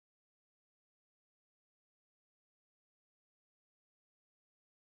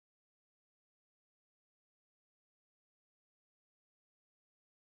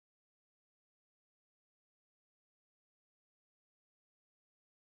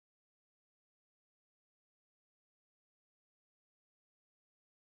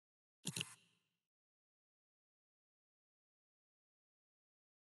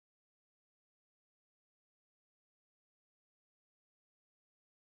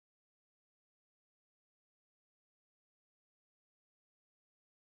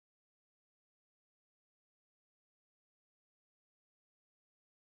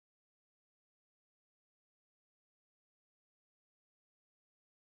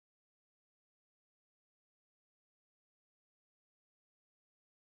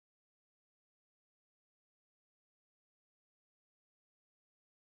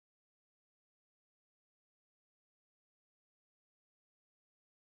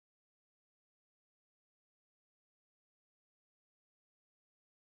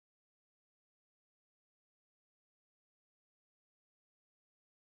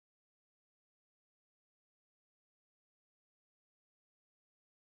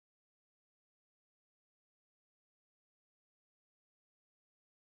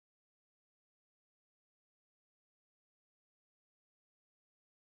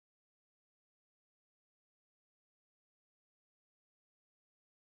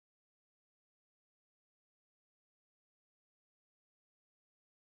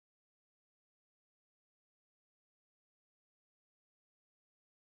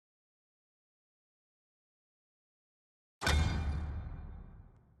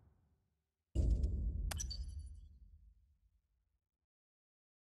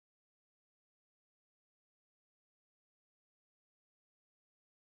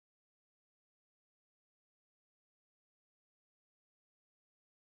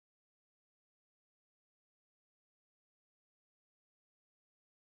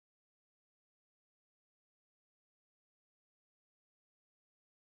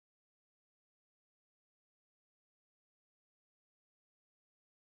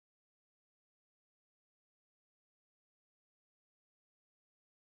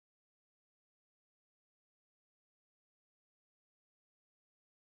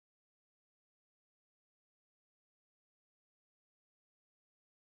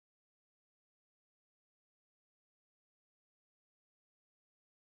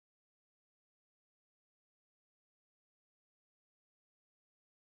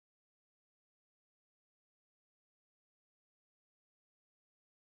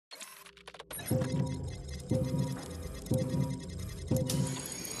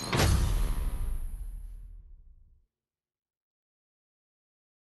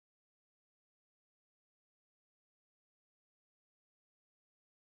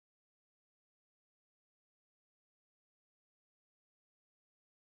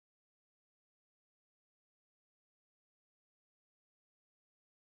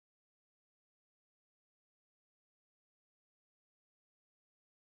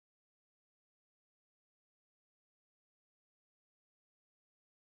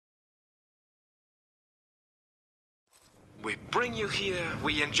We bring you here,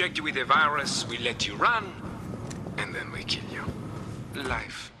 we inject you with a virus, we let you run, and then we kill you.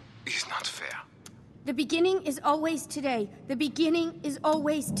 Life is not fair. The beginning is always today. The beginning is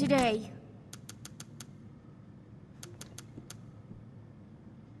always today.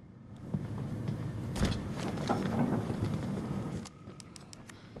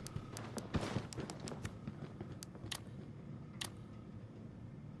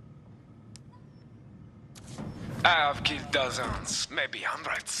 I have killed dozens, maybe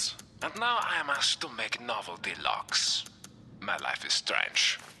hundreds. And now I am asked to make novelty locks. My life is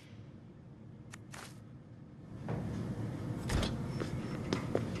strange.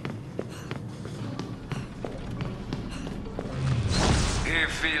 He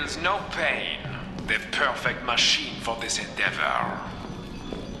feels no pain. The perfect machine for this endeavor.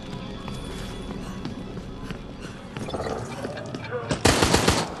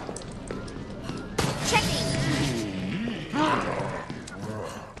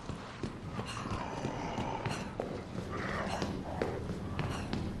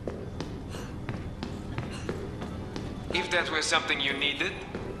 If that were something you needed,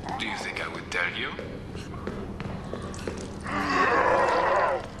 do you think I would tell you?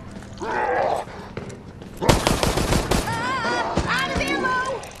 Out of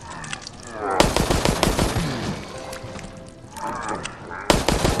ammo!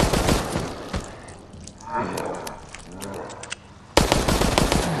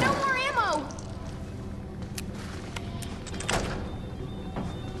 No more ammo!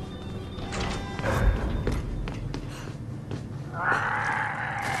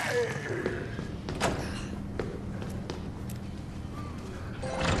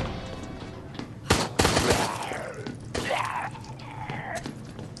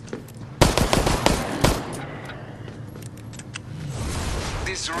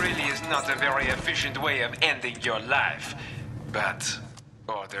 This really is not a very efficient way of ending your life. But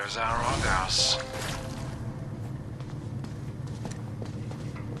orders are orders.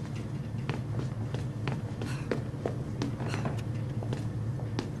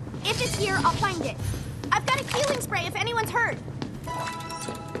 If it's here, I'll find it. I've got a healing spray if anyone's hurt.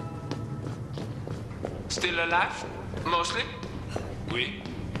 Still alive? Mostly? Oui.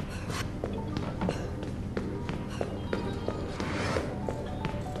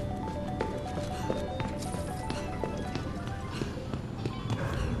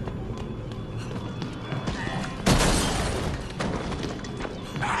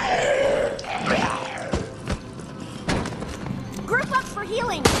 Group up for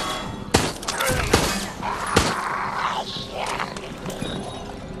healing.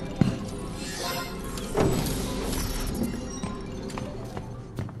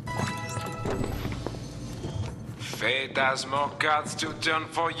 Fate has more cards to turn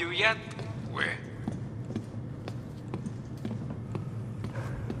for you yet? Oui.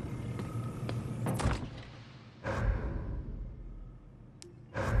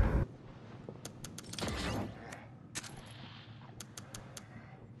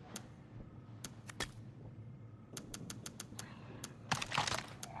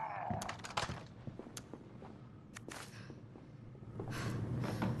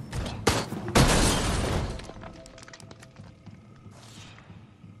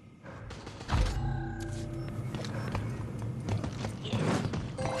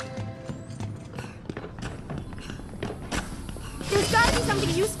 There's gotta be something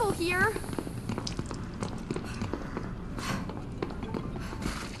useful here.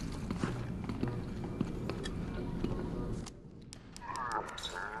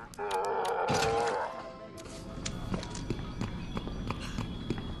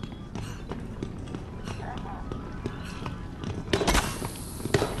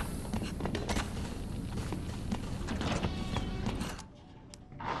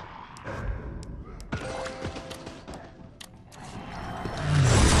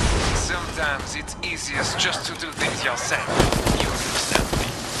 Sometimes it's easiest just to do things yourself. You understand me?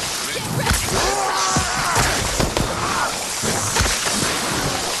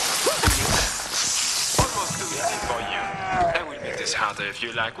 Almost too easy for you. I will make this hard. starter if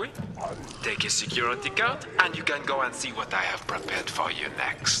you like, we. Take a security card, and you can go and see what I have prepared for you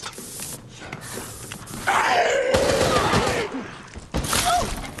next.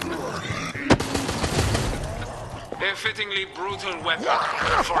 A fittingly brutal weapon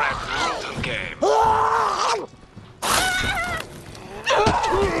for a brutal game.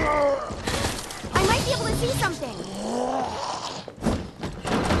 I might be able to see something.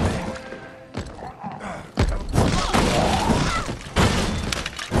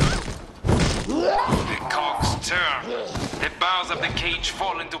 The cogs turn. The bars of the cage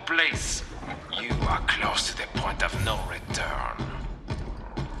fall into place. You are close to the point of no return.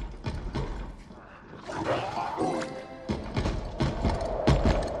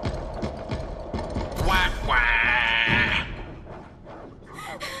 Wah wah!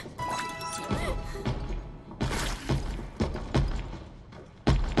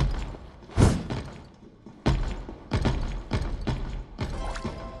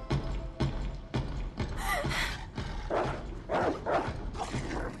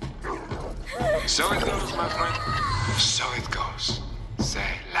 So it goes, my friend. So it goes. C'est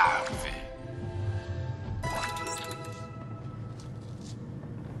la vie.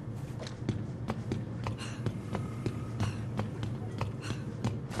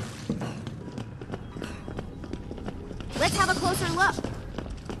 Let's have a closer look.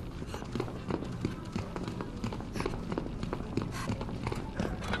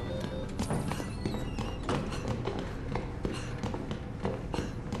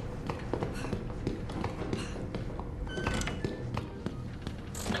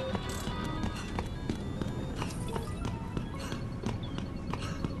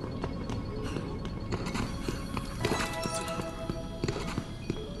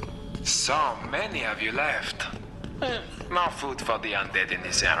 So many of you left. More food for the undead in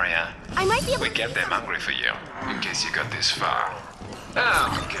this area. I might be able We to kept see them something. hungry for you, in case you got this far.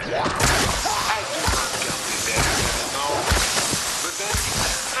 Ah, okay. I do not count the dead, no. But then,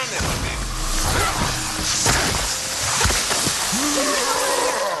 I never did.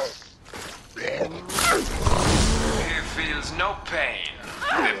 He feels no pain.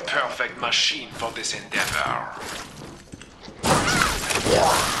 The perfect machine for this endeavor.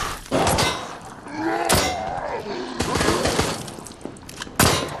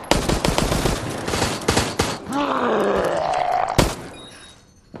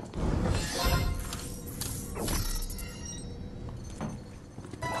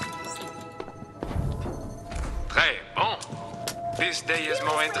 Très bon. This day is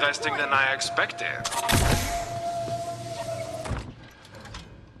more interesting than I expected.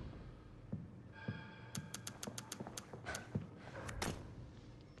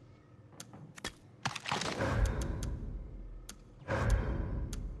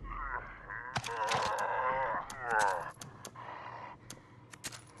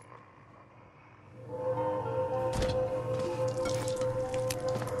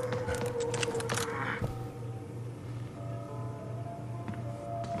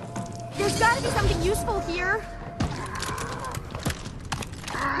 There's gotta be something useful here.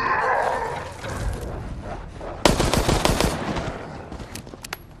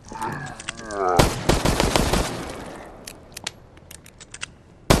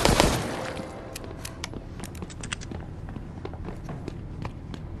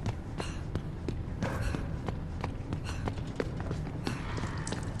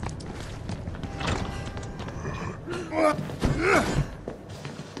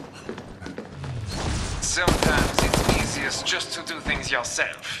 Sometimes it's easiest just to do things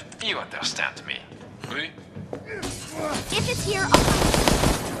yourself. You understand me. Oui? If it's here, I'll find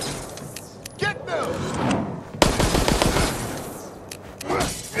Get them!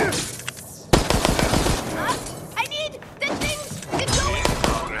 I need the things to go In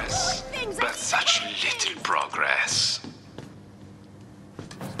progress. things. But such little progress.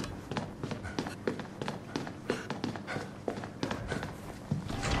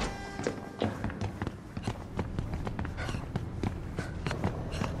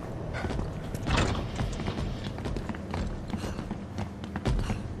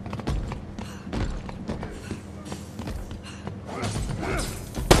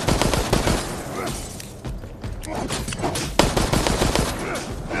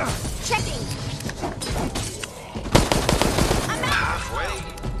 Checking. I'm out.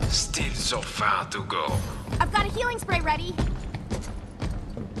 Halfway? Still so far to go. I've got a healing spray ready.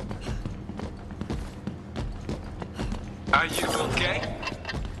 Are you okay?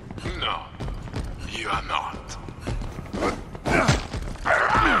 No, you are not.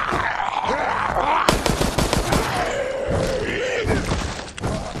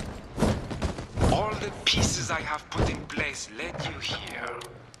 All the pieces I have put in place led you here.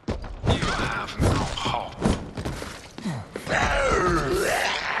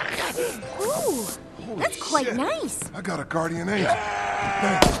 quite Shit. nice. I got a guardian angel.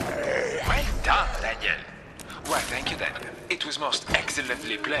 Thanks. Well done, Daniel. Why, thank you, Daniel. It was most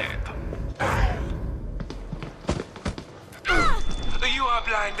excellently played. You are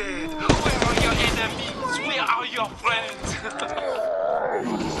blinded. Where are your enemies? Where are your friends?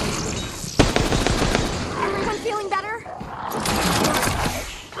 Everyone feeling better?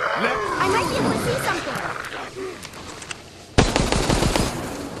 I might be able to see something.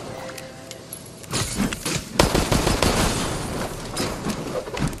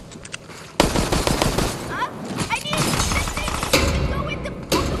 I need the things. Go with the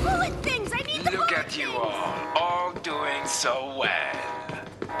bullet things. I need the Look bullet at you things. all doing so well.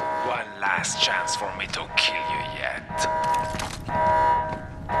 One last chance for me to kill you yet.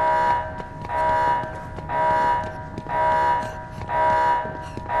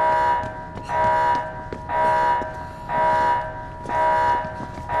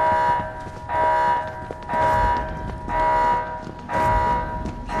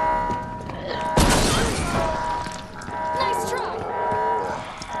 Nice try.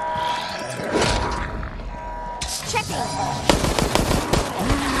 Checking.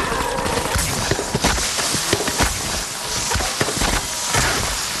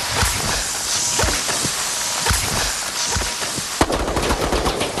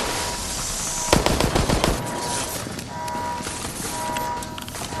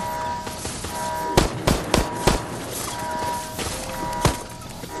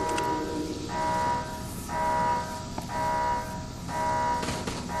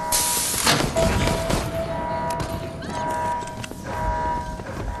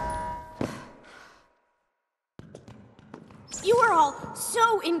 You are all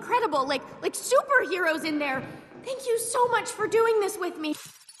so incredible, like superheroes in there. Thank you so much for doing this with me.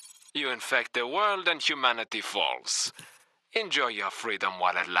 You infect the world and humanity falls. Enjoy your freedom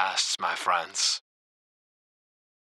while it lasts, my friends.